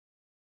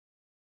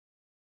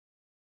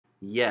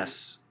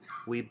Yes,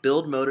 we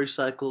build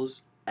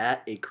motorcycles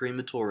at a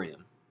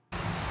crematorium.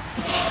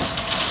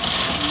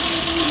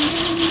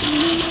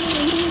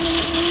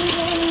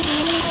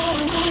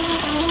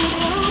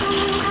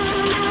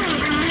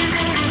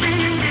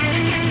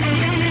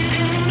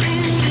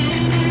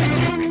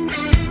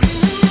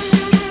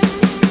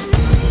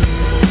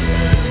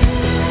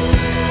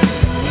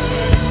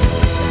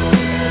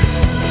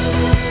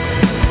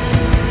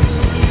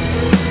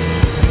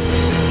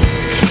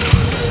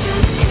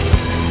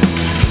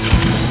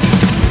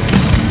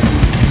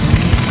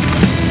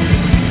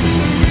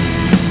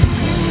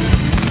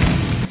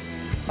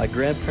 My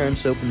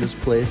grandparents opened this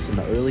place in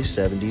the early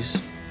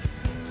 70s,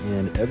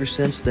 and ever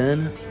since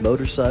then,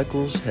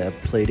 motorcycles have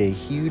played a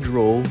huge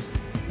role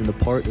in the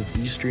part of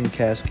Eastern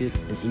Casket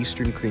and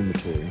Eastern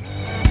Crematory.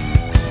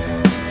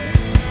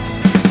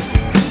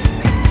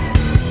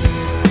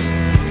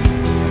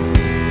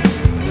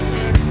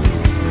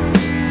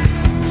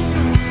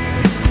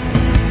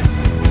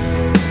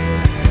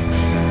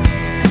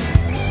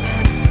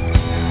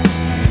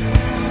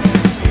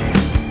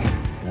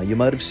 You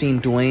might have seen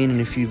Dwayne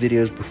in a few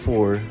videos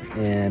before,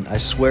 and I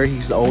swear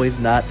he's always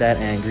not that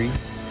angry.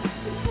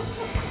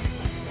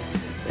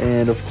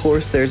 And of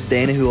course there's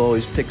Dana, who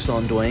always picks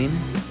on Dwayne.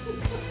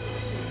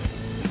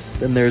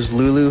 Then there's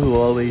Lulu, who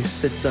always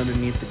sits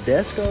underneath the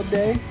desk all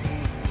day.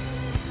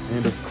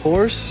 And of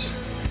course,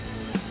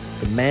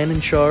 the man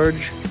in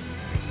charge,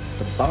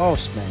 the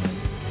boss man,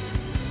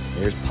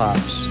 there's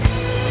Pops.